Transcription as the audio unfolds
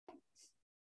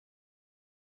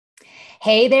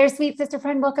Hey there, sweet sister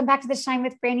friend. Welcome back to the Shine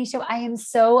with Franny show. I am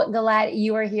so glad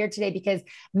you are here today because,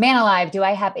 man alive, do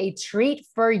I have a treat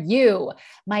for you.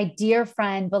 My dear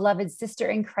friend, beloved sister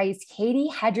in Christ,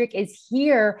 Katie Hedrick is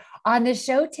here on the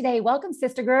show today. Welcome,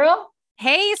 sister girl.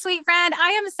 Hey, sweet friend.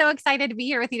 I am so excited to be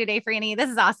here with you today, Franny. This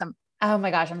is awesome. Oh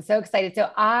my gosh, I'm so excited. So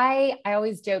I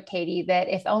always joke, Katie, that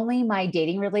if only my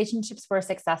dating relationships were as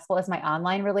successful as my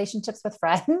online relationships with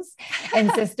friends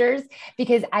and sisters,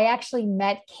 because I actually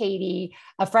met Katie,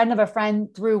 a friend of a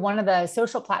friend, through one of the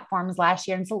social platforms last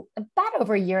year. And so about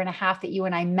over a year and a half that you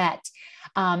and I met.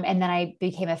 And then I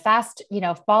became a fast,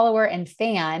 follower and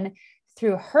fan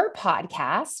through her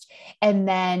podcast.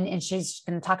 And she's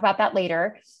going to talk about that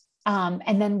later.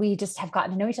 And then we just have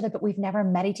gotten to know each other, but we've never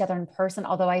met each other in person.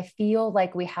 Although I feel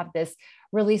like we have this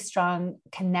really strong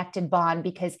connected bond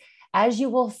because as you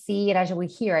will see, and as you will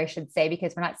hear, I should say,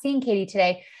 because we're not seeing Katie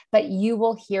today, but you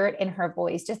will hear it in her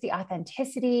voice, just the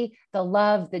authenticity, the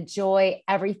love, the joy,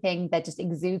 everything that just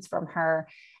exudes from her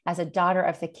as a daughter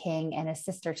of the King and a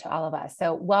sister to all of us.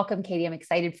 So welcome, Katie. I'm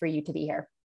excited for you to be here.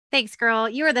 Thanks, girl.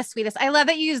 You are the sweetest. I love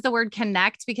that you use the word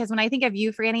connect because when I think of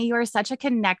you, Franny, you are such a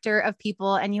connector of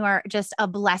people and you are just a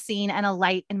blessing and a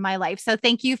light in my life. So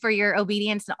thank you for your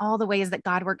obedience and all the ways that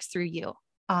God works through you.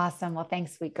 Awesome. Well,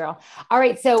 thanks, sweet girl. All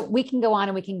right. So we can go on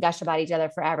and we can gush about each other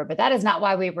forever, but that is not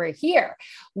why we were here.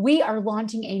 We are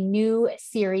launching a new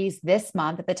series this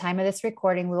month. At the time of this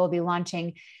recording, we will be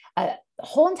launching a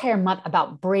whole entire month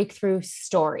about breakthrough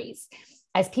stories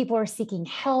as people are seeking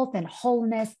health and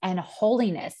wholeness and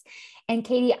holiness. And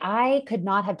Katie, I could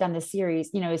not have done this series,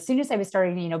 as soon as I was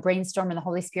starting, brainstorming, the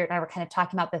Holy Spirit and I were kind of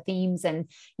talking about the themes and,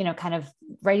 kind of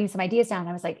writing some ideas down.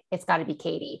 I was like, it's got to be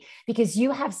Katie, because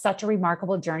you have such a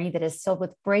remarkable journey that is filled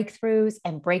with breakthroughs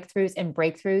and breakthroughs and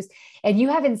breakthroughs. And you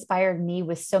have inspired me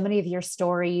with so many of your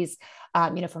stories,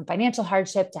 from financial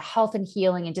hardship to health and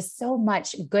healing and just so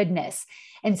much goodness.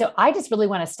 And so I just really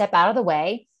want to step out of the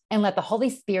way and let the Holy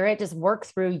Spirit just work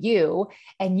through you.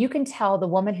 And you can tell the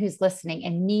woman who's listening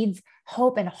and needs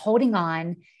hope and holding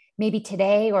on, maybe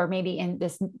today, or maybe in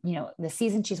this, the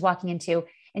season she's walking into,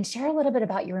 and share a little bit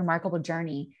about your remarkable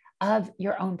journey of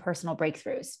your own personal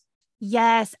breakthroughs.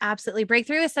 Yes, absolutely.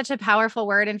 Breakthrough is such a powerful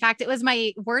word. In fact, it was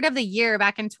my word of the year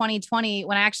back in 2020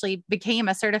 when I actually became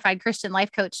a certified Christian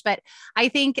life coach. But I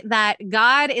think that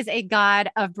God is a God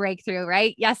of breakthrough,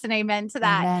 right? Yes, and amen to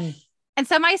that. Amen. And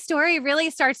so my story really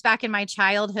starts back in my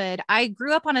childhood. I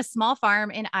grew up on a small farm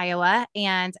in Iowa.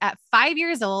 And at 5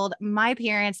 years old, my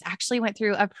parents actually went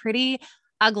through a pretty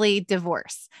ugly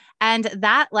divorce. And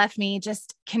that left me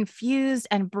just confused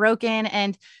and broken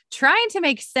and trying to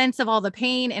make sense of all the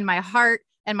pain in my heart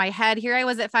and my head. Here I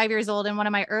was at 5 years old. And one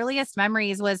of my earliest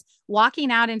memories was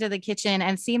walking out into the kitchen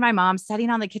and seeing my mom sitting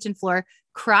on the kitchen floor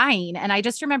crying. And I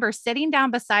just remember sitting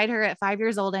down beside her at 5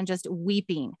 years old and just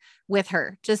weeping with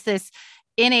her, just this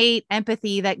innate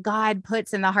empathy that God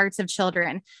puts in the hearts of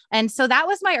children. And so that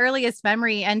was my earliest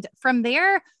memory. And from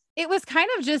there, it was kind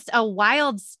of just a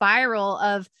wild spiral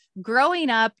of growing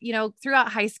up,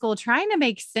 throughout high school, trying to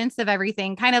make sense of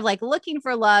everything, kind of like looking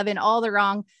for love in all the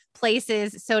wrong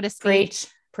places, so to speak.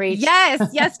 Preach. Yes,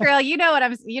 yes, girl. You know what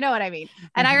I mean.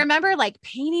 And I remember like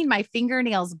painting my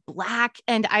fingernails black.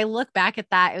 And I look back at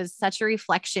that. It was such a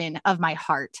reflection of my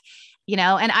heart,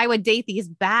 and I would date these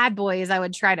bad boys. I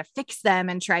would try to fix them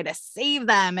and try to save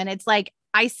them. And it's like,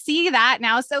 I see that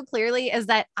now so clearly is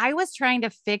that I was trying to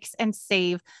fix and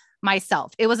save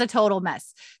myself. It was a total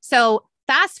mess. So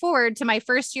fast forward to my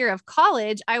first year of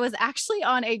college, I was actually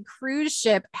on a cruise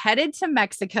ship headed to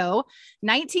Mexico,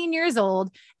 19 years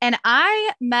old, and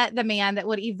I met the man that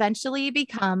would eventually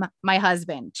become my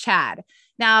husband, Chad.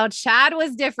 Now, Chad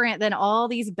was different than all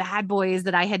these bad boys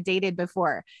that I had dated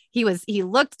before. He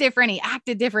looked different. He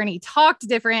acted different. He talked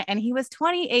different. And he was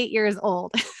 28 years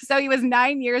old. So he was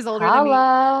 9 years older than me.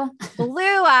 Holla.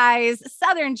 Blue eyes,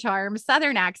 Southern charm,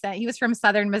 Southern accent. He was from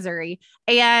Southern Missouri.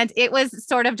 And it was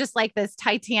sort of just like this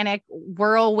Titanic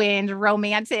whirlwind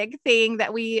romantic thing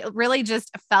that we really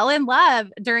just fell in love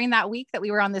during that week that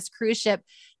we were on this cruise ship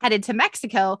headed to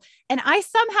Mexico. And I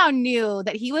somehow knew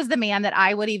that he was the man that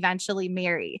I would eventually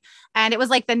marry. And it was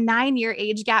like the 9-year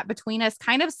age gap between us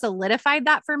kind of solidified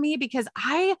that for me because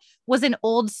I was an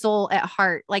old soul at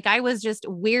heart. Like I was just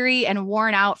weary and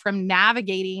worn out from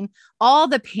navigating all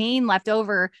the pain left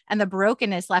over and the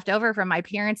brokenness left over from my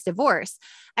parents' divorce.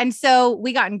 And so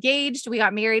we got engaged. We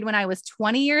got married when I was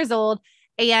 20 years old.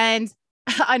 And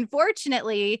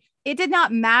unfortunately, it did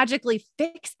not magically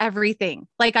fix everything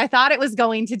like I thought it was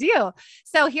going to do.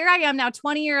 So here I am now,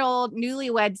 20-year-old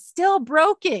newlywed, still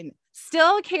broken,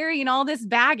 still carrying all this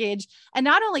baggage, and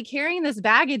not only carrying this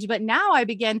baggage, but now I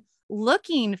began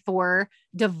looking for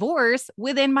divorce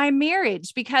within my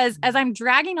marriage, because as I'm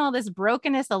dragging all this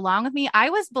brokenness along with me, I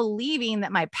was believing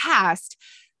that my past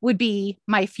would be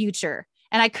my future.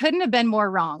 And I couldn't have been more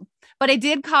wrong, but it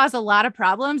did cause a lot of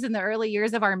problems in the early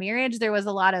years of our marriage. There was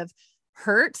a lot of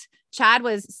hurt. Chad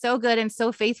was so good and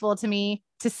so faithful to me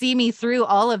to see me through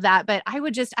all of that. But I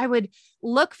would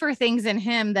look for things in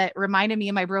him that reminded me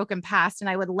of my broken past, and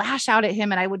I would lash out at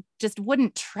him, and I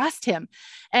wouldn't trust him.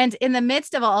 And in the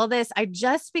midst of all this, I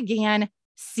just began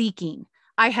seeking.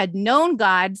 I had known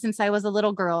God since I was a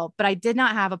little girl, but I did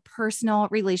not have a personal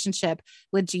relationship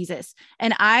with Jesus.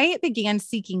 And I began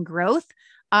seeking growth.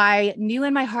 I knew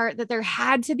in my heart that there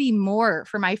had to be more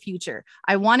for my future.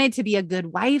 I wanted to be a good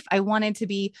wife. I wanted to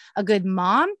be a good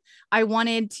mom. I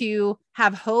wanted to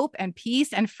have hope and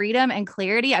peace and freedom and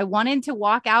clarity. I wanted to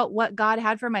walk out what God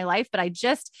had for my life, but I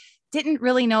just didn't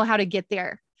really know how to get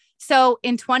there. So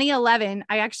in 2011,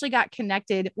 I actually got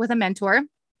connected with a mentor,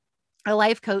 a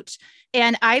life coach,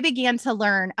 and I began to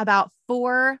learn about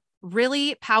 4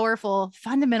 really powerful,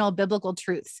 fundamental biblical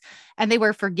truths. And they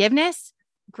were forgiveness,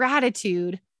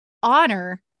 gratitude,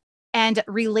 honor, and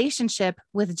relationship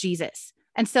with Jesus.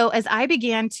 And so as I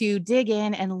began to dig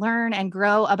in and learn and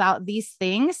grow about these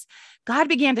things, God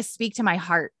began to speak to my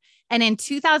heart. And in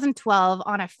 2012,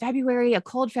 on a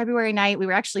cold February night, we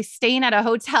were actually staying at a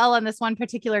hotel on this one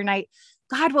particular night.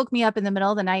 God woke me up in the middle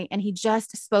of the night, and he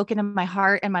just spoke into my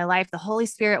heart and my life. The Holy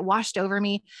Spirit washed over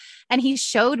me, and he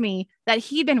showed me that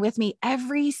he'd been with me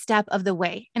every step of the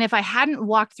way. And if I hadn't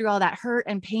walked through all that hurt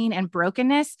and pain and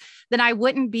brokenness, then I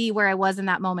wouldn't be where I was in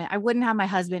that moment. I wouldn't have my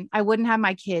husband. I wouldn't have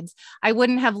my kids. I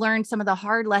wouldn't have learned some of the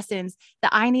hard lessons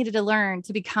that I needed to learn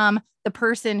to become the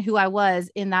person who I was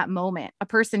in that moment, a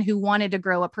person who wanted to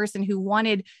grow, a person who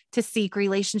wanted to seek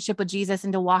relationship with Jesus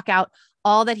and to walk out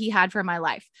all that he had for my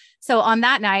life. So on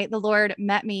that night, the Lord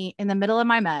met me in the middle of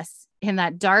my mess in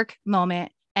that dark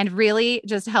moment and really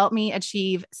just helped me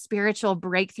achieve spiritual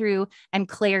breakthrough and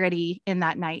clarity in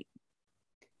that night.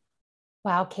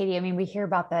 Wow, Katie. I mean, we hear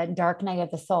about the dark night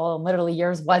of the soul, and literally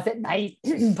yours was at night.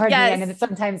 Pardon Yes. me. And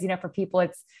sometimes, for people,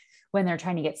 it's when they're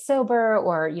trying to get sober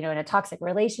or, in a toxic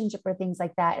relationship or things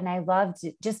like that. And I loved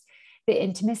just the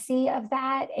intimacy of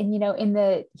that. And, in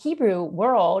the Hebrew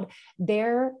world,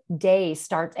 their day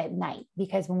starts at night,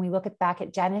 because when we look back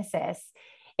at Genesis,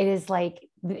 it is like,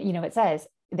 it says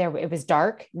it was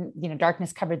dark,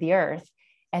 darkness covered the earth.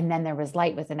 And then there was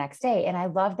light with the next day. And I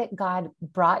love that God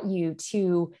brought you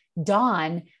to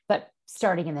dawn, but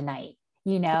starting in the night,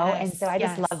 Yes, and so I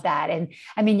just love that. And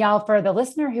I mean, y'all, for the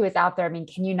listener who is out there, I mean,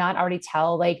 can you not already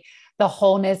tell like the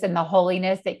wholeness and the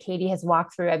holiness that Katie has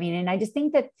walked through? I mean, and I just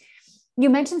think that you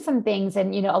mentioned some things,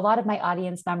 and, a lot of my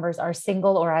audience members are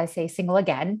single, or I say single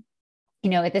again.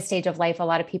 At this stage of life, a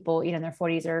lot of people, in their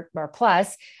 40s or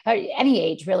plus, or any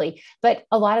age really, but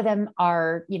a lot of them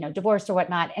are, divorced or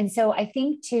whatnot. And so I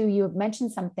think too, you have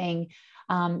mentioned something,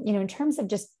 in terms of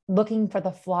just looking for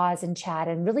the flaws in Chad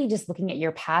and really just looking at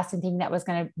your past and thinking that was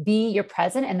going to be your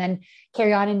present and then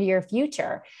carry on into your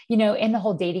future. In the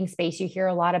whole dating space, you hear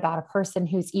a lot about a person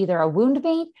who's either a wound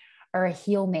mate or a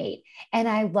heel mate. And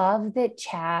I love that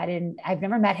Chad, and I've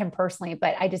never met him personally,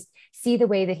 but I just see the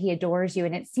way that he adores you.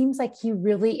 And it seems like he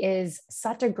really is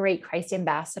such a great Christ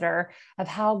ambassador of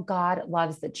how God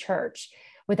loves the church.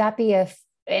 Would that be an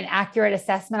accurate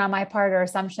assessment on my part or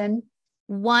assumption?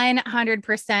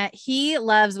 100%. He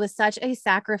loves with such a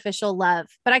sacrificial love.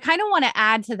 But I kind of want to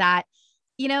add to that.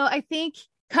 I think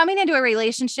coming into a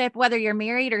relationship, whether you're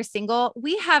married or single,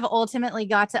 we have ultimately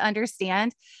got to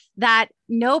understand that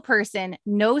no person,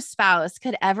 no spouse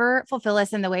could ever fulfill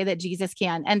us in the way that Jesus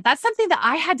can. And that's something that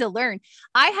I had to learn.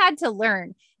 I had to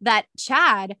learn that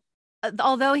Chad,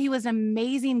 although he was an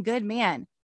amazing, good man,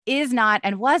 is not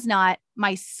and was not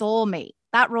my soulmate.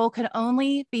 That role could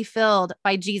only be filled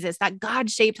by Jesus. That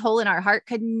God-shaped hole in our heart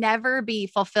could never be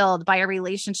fulfilled by a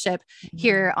relationship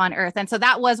here on earth. And so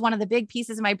that was one of the big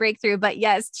pieces of my breakthrough. But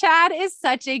yes, Chad is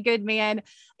such a good man.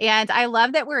 And I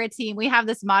love that we're a team. We have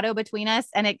this motto between us,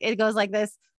 and it goes like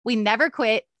this: we never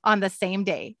quit on the same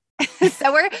day.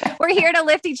 So we're here to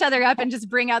lift each other up and just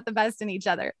bring out the best in each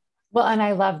other. Well, and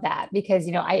I love that because,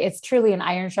 it's truly an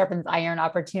iron sharpens iron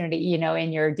opportunity,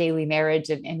 in your daily marriage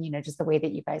and, just the way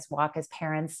that you guys walk as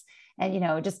parents.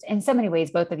 And, just in so many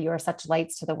ways, both of you are such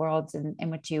lights to the world in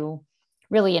which you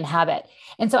really inhabit.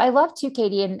 And so I love too,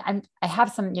 Katie, and I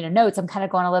have some, notes. I'm kind of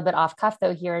going a little bit off cuff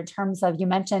though here in terms of, you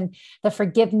mentioned the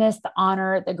forgiveness, the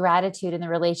honor, the gratitude, and the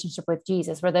relationship with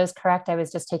Jesus. Were those correct? I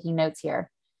was just taking notes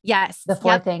here. Yes. The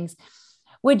 4 things.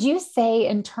 Would you say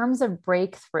in terms of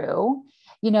breakthrough,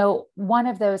 one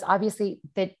of those, obviously,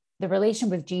 the relation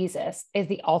with Jesus is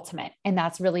the ultimate. And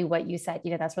that's really what you said,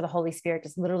 that's where the Holy Spirit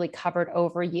just literally covered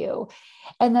over you.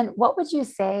 And then what would you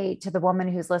say to the woman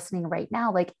who's listening right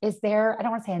now? Like, is there, I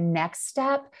don't want to say a next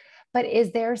step, but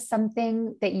is there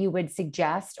something that you would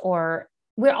suggest? Or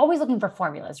we're always looking for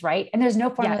formulas, right? And there's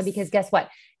no formula because guess what?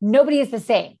 Nobody is the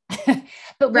same,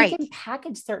 but we can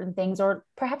package certain things, or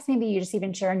perhaps maybe you just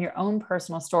even share in your own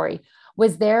personal story.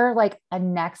 Was there like a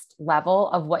next level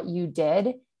of what you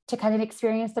did to kind of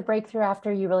experience the breakthrough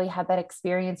after you really had that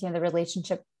experience, the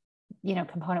relationship,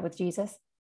 component with Jesus?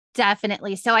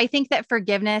 Definitely. So I think that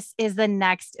forgiveness is the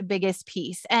next biggest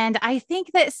piece. And I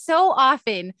think that so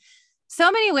often, so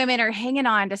many women are hanging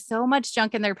on to so much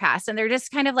junk in their past, and they're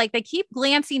just kind of like, they keep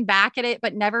glancing back at it,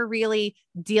 but never really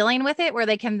dealing with it where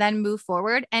they can then move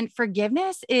forward. And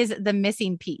forgiveness is the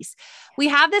missing piece. We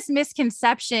have this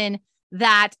misconception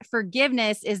that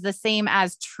forgiveness is the same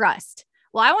as trust.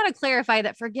 Well, I want to clarify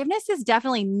that forgiveness is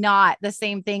definitely not the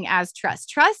same thing as trust.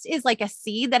 Trust is like a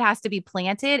seed that has to be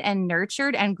planted and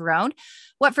nurtured and grown.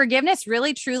 What forgiveness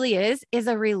really truly is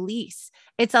a release.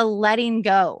 It's a letting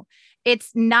go.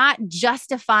 It's not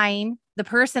justifying the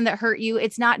person that hurt you.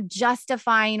 It's not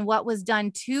justifying what was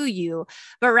done to you,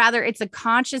 but rather it's a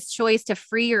conscious choice to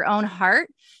free your own heart,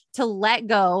 to let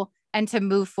go, and to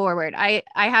move forward. I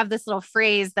have this little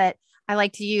phrase that I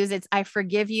like to use. It's, I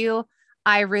forgive you,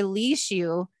 I release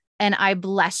you, and I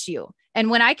bless you. And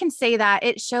when I can say that,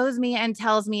 it shows me and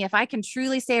tells me if I can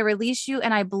truly say I release you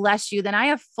and I bless you, then I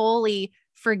have fully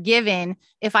forgiven.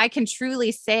 If I can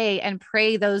truly say and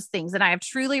pray those things, and I have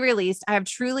truly released, I have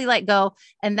truly let go,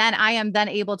 and then I am then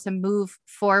able to move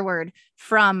forward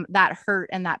from that hurt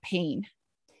and that pain.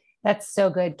 That's so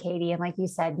good, Katie. And like you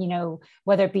said,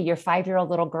 whether it be your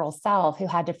 5-year-old little girl self who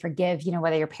had to forgive,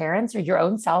 whether your parents or your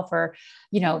own self, or,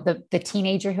 the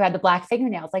teenager who had the black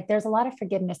fingernails, like there's a lot of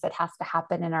forgiveness that has to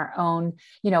happen in our own,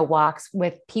 walks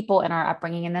with people in our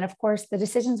upbringing. And then of course the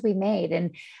decisions we made.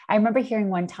 And I remember hearing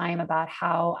one time about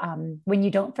how, when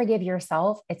you don't forgive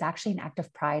yourself, it's actually an act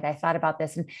of pride. I thought about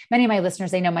this, and many of my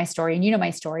listeners, they know my story, and my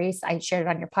stories. I shared it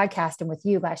on your podcast and with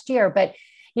you last year, but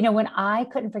when I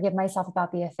couldn't forgive myself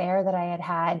about the affair that I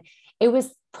had, it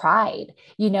was pride,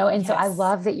 and so I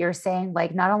love that you're saying,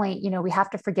 like, not only, we have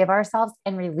to forgive ourselves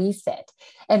and release it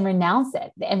and renounce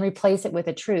it and replace it with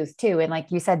a truth too. And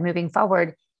like you said, moving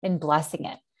forward and blessing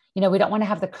it, we don't want to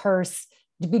have the curse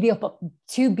to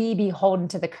be beholden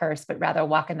to the curse, but rather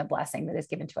walk in the blessing that is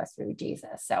given to us through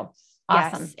Jesus. So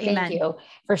awesome. Yes, amen. Thank you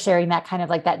for sharing that kind of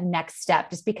like that next step,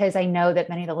 just because I know that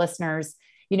many of the listeners,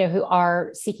 who are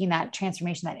seeking that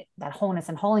transformation, that wholeness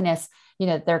and holiness,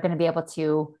 they're going to be able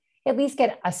to at least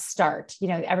get a start.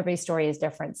 Everybody's story is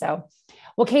different. So,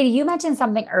 well, Katie, you mentioned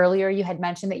something earlier. You had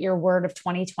mentioned that your word of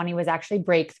 2020 was actually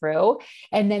breakthrough.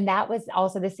 And then that was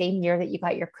also the same year that you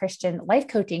got your Christian life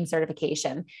coaching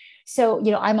certification. So,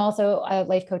 I'm also a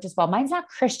life coach as well. Mine's not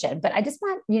Christian, but I just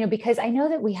want, because I know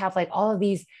that we have like all of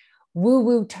these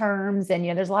woo-woo terms. And,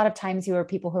 there's a lot of times you are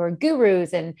people who are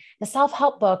gurus and the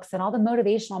self-help books and all the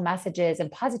motivational messages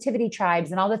and positivity tribes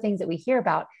and all the things that we hear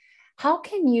about. How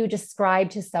can you describe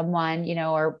to someone,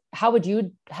 or how would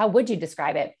you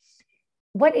describe it?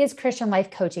 What is Christian life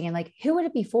coaching, and like, who would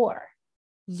it be for?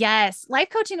 Yes. Life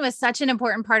coaching was such an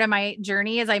important part of my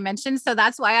journey, as I mentioned. So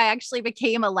that's why I actually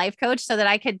became a life coach, so that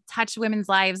I could touch women's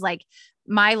lives like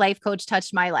my life coach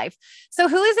touched my life. So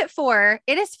who is it for?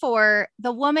 It is for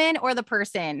the woman or the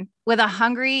person with a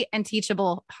hungry and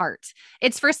teachable heart.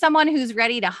 It's for someone who's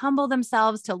ready to humble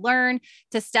themselves, to learn,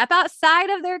 to step outside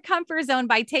of their comfort zone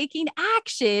by taking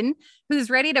action,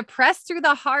 who's ready to press through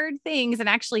the hard things and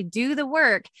actually do the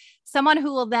work. Someone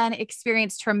who will then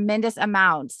experience tremendous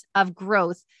amounts of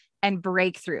growth and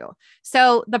breakthrough.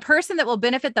 So the person that will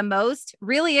benefit the most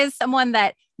really is someone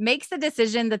that makes the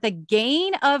decision that the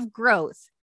gain of growth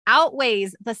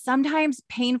outweighs the sometimes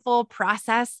painful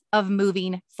process of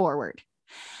moving forward.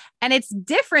 And it's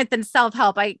different than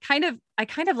self-help. I kind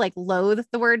of like loathe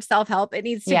the word self-help. It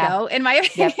needs to go, in my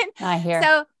opinion. Yep, I hear.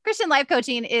 So Christian life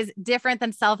coaching is different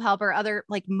than self-help or other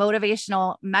like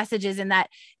motivational messages, in that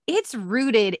it's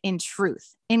rooted in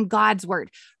truth, in God's word.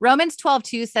 Romans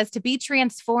 12:2 says to be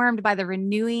transformed by the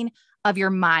renewing of your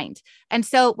mind. And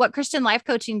so what Christian life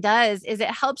coaching does is it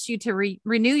helps you to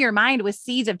renew your mind with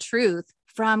seeds of truth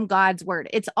from God's word.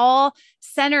 It's all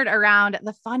centered around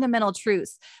the fundamental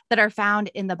truths that are found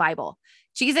in the Bible.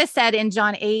 Jesus said in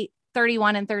John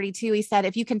 8:31 and 32, he said,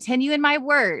 if you continue in my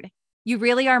word, you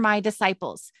really are my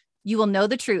disciples. You will know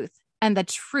the truth, and the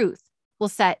truth will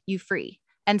set you free.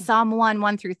 And Psalm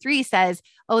 1:1-3 says,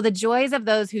 "Oh, the joys of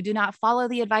those who do not follow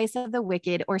the advice of the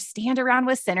wicked or stand around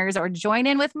with sinners or join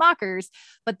in with mockers,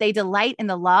 but they delight in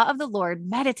the law of the Lord,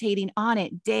 meditating on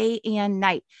it day and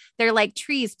night. They're like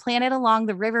trees planted along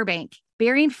the riverbank,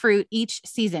 bearing fruit each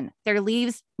season. Their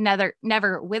leaves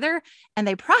never wither, and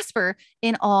they prosper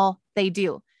in all they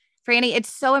do." Franny,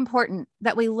 it's so important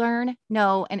that we learn,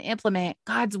 know, and implement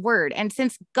God's word. And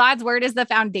since God's word is the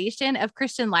foundation of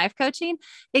Christian life coaching,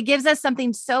 it gives us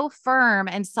something so firm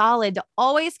and solid to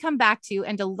always come back to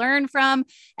and to learn from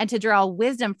and to draw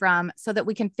wisdom from so that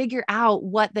we can figure out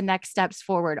what the next steps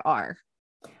forward are.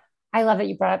 I love that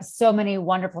you brought up so many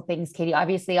wonderful things, Katie.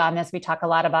 Obviously on this, we talk a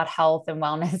lot about health and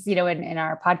wellness, in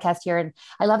our podcast here. And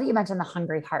I love that you mentioned the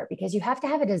hungry heart, because you have to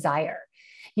have a desire.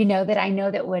 I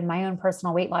know that when my own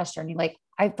personal weight loss journey,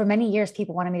 for many years,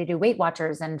 people wanted me to do Weight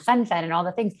Watchers and FenFed and all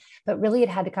the things, but really it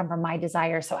had to come from my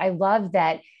desire. So I love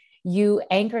that you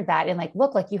anchored that and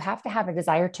look, you have to have a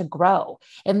desire to grow.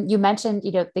 And you mentioned,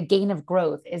 the gain of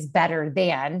growth is better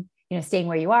than, staying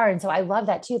where you are. And so I love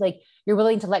that too. You're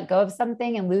willing to let go of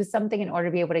something and lose something in order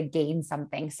to be able to gain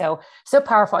something. So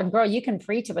powerful. And girl, you can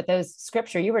preach it with those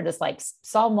scripture. You were just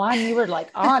Psalm 1, you were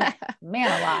on it. Man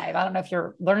alive. I don't know if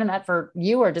you're learning that for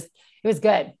you or just, it was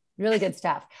good, really good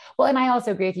stuff. Well, and I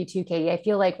also agree with you too, Katie. I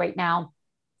feel like right now,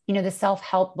 the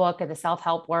self-help book or the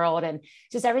self-help world and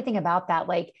just everything about that,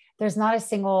 there's not a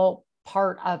single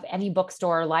part of any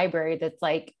bookstore or library that's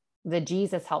the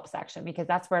Jesus help section, because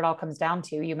that's where it all comes down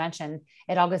to. You mentioned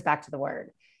it all goes back to the word,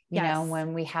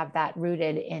 when we have that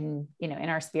rooted in, in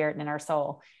our spirit and in our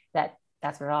soul,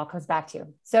 that's where it all comes back to.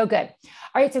 So good.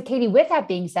 All right. So Katie, with that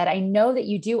being said, I know that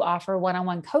you do offer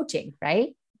one-on-one coaching,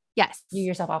 right? Yes. You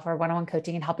yourself offer one-on-one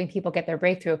coaching and helping people get their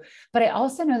breakthrough. But I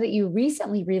also know that you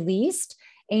recently released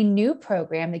a new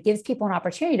program that gives people an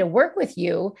opportunity to work with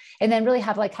you and then really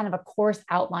have kind of a course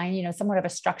outline, somewhat of a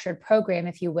structured program,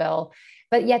 if you will,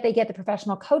 but yet they get the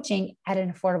professional coaching at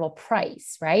an affordable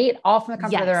price, right? All from the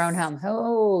comfort of their own home.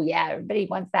 Oh yeah. Everybody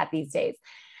wants that these days.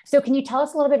 So can you tell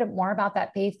us a little bit more about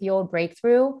that faith-fueled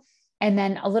breakthrough? And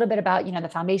then a little bit about, the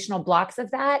foundational blocks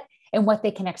of that and what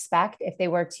they can expect if they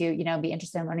were to, be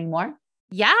interested in learning more?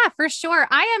 Yeah, for sure.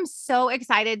 I am so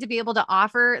excited to be able to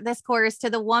offer this course to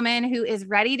the woman who is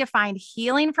ready to find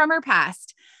healing from her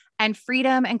past and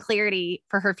freedom and clarity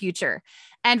for her future.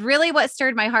 And really what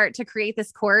stirred my heart to create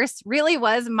this course really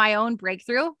was my own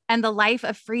breakthrough and the life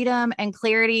of freedom and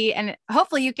clarity. And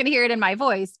hopefully you can hear it in my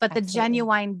voice, but the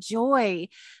genuine joy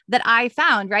that I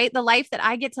found, right? The life that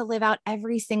I get to live out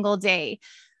every single day.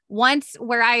 Once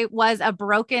where I was a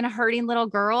broken, hurting little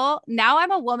girl, now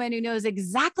I'm a woman who knows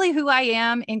exactly who I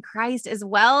am in Christ as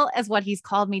well as what he's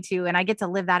called me to. And I get to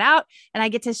live that out and I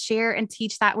get to share and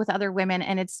teach that with other women.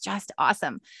 And it's just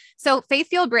awesome. So Faith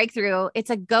Fueled Breakthrough, it's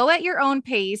a go at your own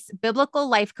pace biblical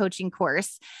life coaching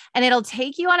course. And it'll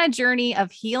take you on a journey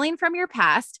of healing from your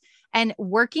past and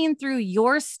working through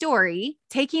your story,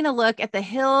 taking a look at the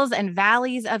hills and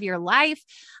valleys of your life.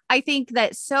 I think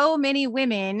that so many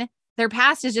women, their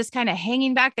past is just kind of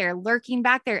hanging back there, lurking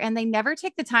back there, and they never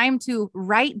take the time to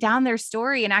write down their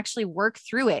story and actually work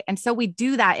through it. And so we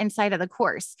do that inside of the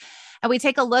course. And we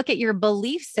take a look at your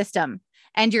belief system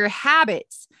and your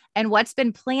habits and what's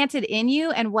been planted in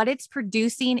you and what it's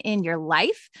producing in your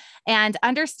life, and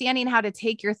understanding how to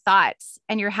take your thoughts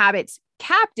and your habits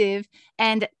captive.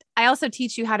 And I also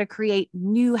teach you how to create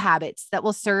new habits that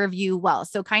will serve you well.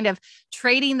 So kind of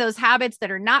trading those habits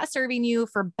that are not serving you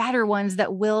for better ones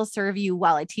that will serve you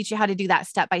well. I teach you how to do that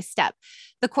step by step.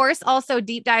 The course also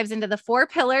deep dives into the 4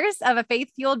 pillars of a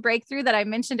faith-fueled breakthrough that I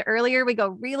mentioned earlier. We go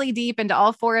really deep into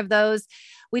all 4 of those.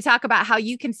 We talk about how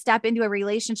you can step into a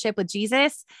relationship with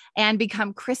Jesus and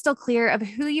become crystal clear of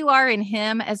who you are in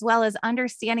him, as well as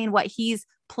understanding what he's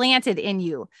planted in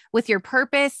you with your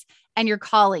purpose and your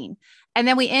calling. And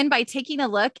then we end by taking a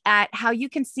look at how you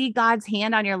can see God's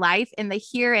hand on your life in the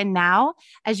here and now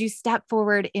as you step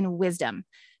forward in wisdom.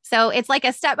 So it's like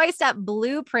a step-by-step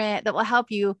blueprint that will help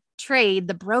you trade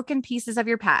the broken pieces of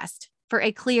your past for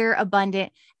a clear,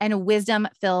 abundant, and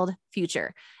wisdom-filled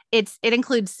future. It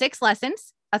includes 6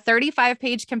 lessons, a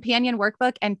 35-page companion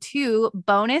workbook, and 2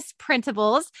 bonus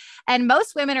printables. And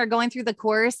most women are going through the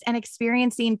course and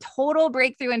experiencing total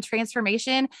breakthrough and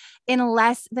transformation in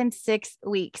less than 6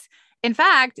 weeks. In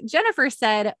fact, Jennifer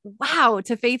said, wow,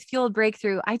 to Faith Fueled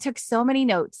Breakthrough. I took so many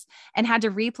notes and had to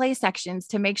replay sections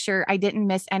to make sure I didn't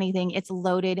miss anything. It's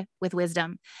loaded with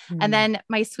wisdom. And then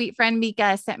my sweet friend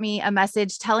Mika sent me a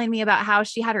message telling me about how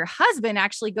she had her husband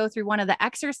actually go through one of the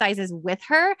exercises with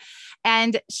her.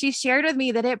 And she shared with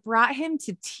me that it brought him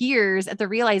to tears at the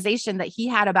realization that he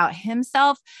had about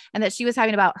himself and that she was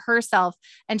having about herself.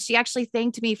 And she actually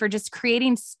thanked me for just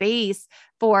creating space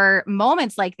for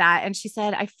moments like that. And she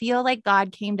said, I feel like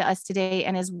God came to us today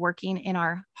and is working in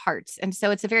our hearts. And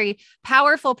so it's a very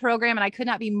powerful program. And I could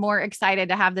not be more excited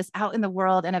to have this out in the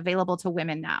world and available to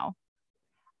women now.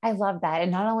 I love that.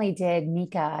 And not only did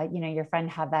Mika, your friend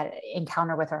have that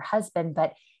encounter with her husband,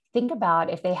 but think about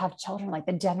if they have children, like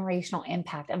the generational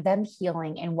impact of them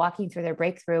healing and walking through their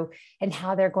breakthrough and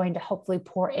how they're going to hopefully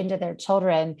pour into their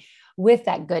children with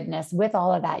that goodness, with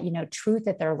all of that, truth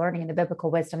that they're learning and the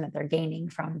biblical wisdom that they're gaining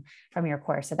from your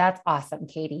course. So that's awesome,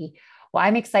 Katie. Well,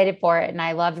 I'm excited for it. And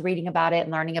I loved reading about it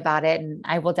and learning about it. And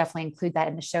I will definitely include that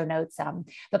in the show notes.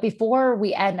 But before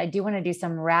we end, I do want to do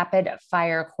some rapid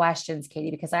fire questions,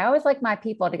 Katie, because I always like my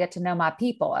people to get to know my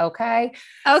people. Okay.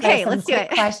 Okay. So let's do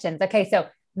it. Questions. Okay. So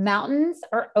mountains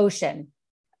or ocean?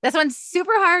 This one's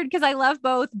super hard because I love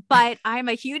both, but I'm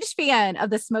a huge fan of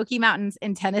the Smoky Mountains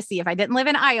in Tennessee. If I didn't live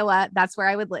in Iowa, that's where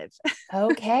I would live.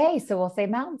 Okay. So we'll say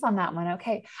mountains on that one.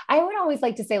 Okay. I would always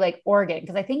like to say like Oregon,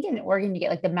 because I think in Oregon, you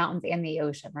get like the mountains and the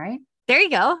ocean, right? There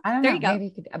you go. I don't know. You go. Maybe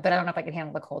you could, but I don't know if I could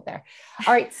handle the cold there.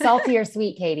 All right. Salty or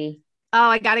sweet, Katie? Oh,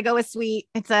 I got to go with sweet.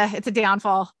 It's a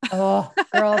downfall. Oh,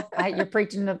 girl, you're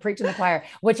preaching the choir.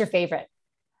 What's your favorite?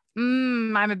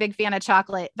 I'm a big fan of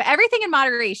chocolate, but everything in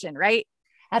moderation, right?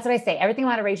 That's what I say. Everything in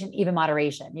moderation, even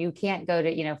moderation. You can't go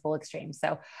to, full extremes. So,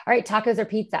 all right, tacos or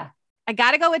pizza? I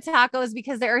got to go with tacos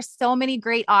because there are so many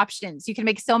great options. You can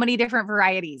make so many different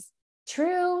varieties.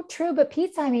 True. But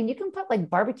pizza, I mean, you can put like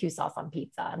barbecue sauce on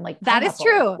pizza and like, that is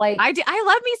true. Like I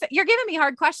love me. You're giving me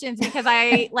hard questions because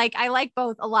I like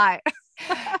both a lot.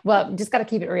 Well, just got to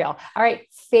keep it real. All right.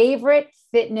 Favorite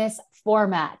fitness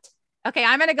format? Okay.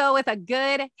 I'm going to go with a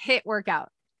good HIIT workout.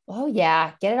 Oh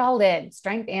yeah. Get it all in,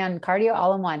 strength and cardio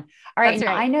all in one. All right. Right.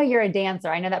 I know you're a dancer.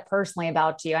 I know that personally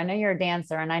about you. I know you're a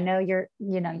dancer and I know you're,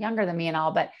 younger than me and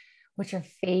all, but what's your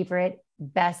favorite,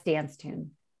 best dance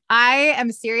tune? I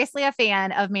am seriously a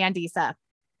fan of Mandisa.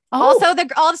 Oh.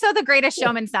 Also the Greatest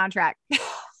Showman soundtrack.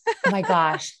 Oh my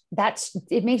gosh.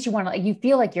 It makes you want to, you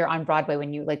feel like you're on Broadway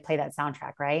when you like play that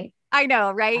soundtrack, right? I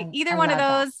know, right? Either one of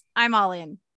those, that. I'm all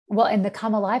in. Well, and the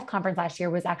Come Alive conference last year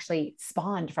was actually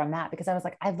spawned from that because I was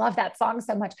like, I love that song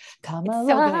so much. Come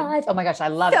Alive. Oh my gosh. I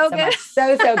love it so much.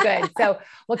 So good. So,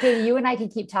 well, Katie, you and I can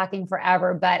keep talking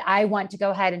forever, but I want to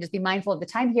go ahead and just be mindful of the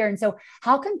time here. And so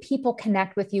how can people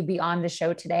connect with you beyond the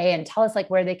show today and tell us like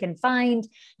where they can find,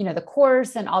 the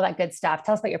course and all that good stuff?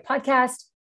 Tell us about your podcast.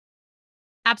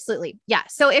 Absolutely. Yeah.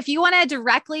 So if you want to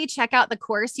directly check out the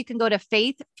course, you can go to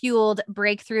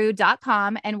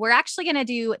faithfueledbreakthrough.com. And we're actually going to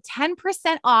do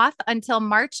 10% off until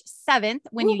March 7th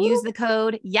when you use the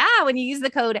code. Yeah. When you use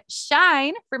the code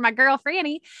SHINE for my girl,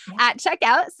 Franny at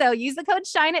checkout. So use the code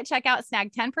SHINE at checkout,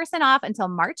 snag 10% off until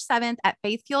March 7th at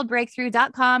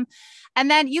faithfueledbreakthrough.com. And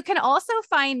then you can also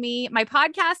find me. My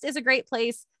podcast is a great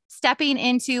place, Stepping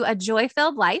into a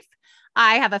Joy-Filled Life.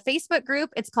 I have a Facebook group.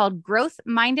 It's called Growth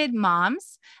Minded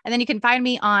Moms. And then you can find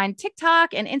me on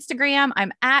TikTok and Instagram.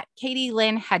 I'm at Katie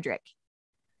Lynn Hedrick.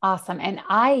 Awesome. And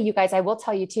you guys, I will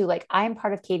tell you too, like I'm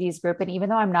part of Katie's group. And even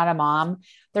though I'm not a mom,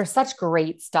 there's such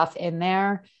great stuff in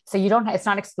there. So it's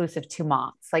not exclusive to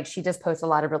moms. Like she just posts a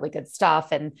lot of really good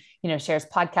stuff and, shares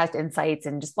podcast insights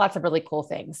and just lots of really cool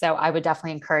things. So I would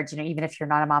definitely encourage, even if you're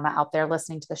not a mama out there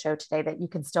listening to the show today, that you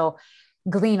can still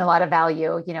glean a lot of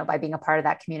value, by being a part of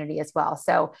that community as well.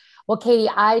 So, well, Katie,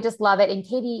 I just love it. And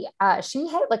Katie, she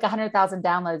hit like 100,000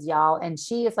 downloads, y'all. And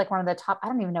she is like one of the top, I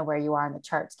don't even know where you are in the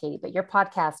charts, Katie, but your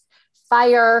podcast,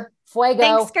 fire, fuego.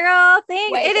 Thanks, girl.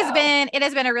 Thanks. Fuego. It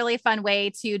has been a really fun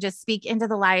way to just speak into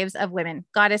the lives of women.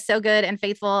 God is so good and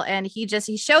faithful. And he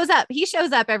shows up. He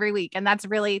shows up every week. And that's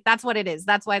what it is.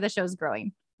 That's why the show's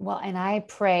growing. Well, and I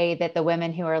pray that the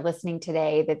women who are listening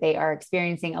today, that they are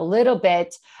experiencing a little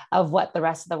bit of what the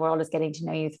rest of the world is getting to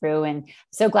know you through. And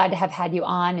so glad to have had you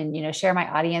on and,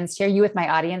 share you with my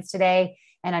audience today.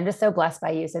 And I'm just so blessed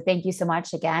by you. So thank you so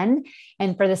much again.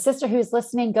 And for the sister who's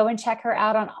listening, go and check her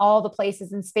out on all the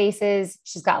places and spaces.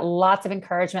 She's got lots of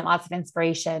encouragement, lots of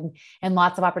inspiration, and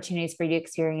lots of opportunities for you to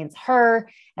experience her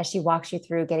as she walks you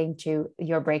through getting to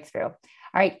your breakthrough. All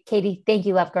right, Katie, thank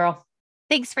you, love girl.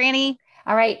 Thanks, Franny.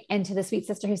 All right. And to the sweet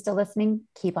sister who's still listening,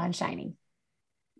 keep on shining.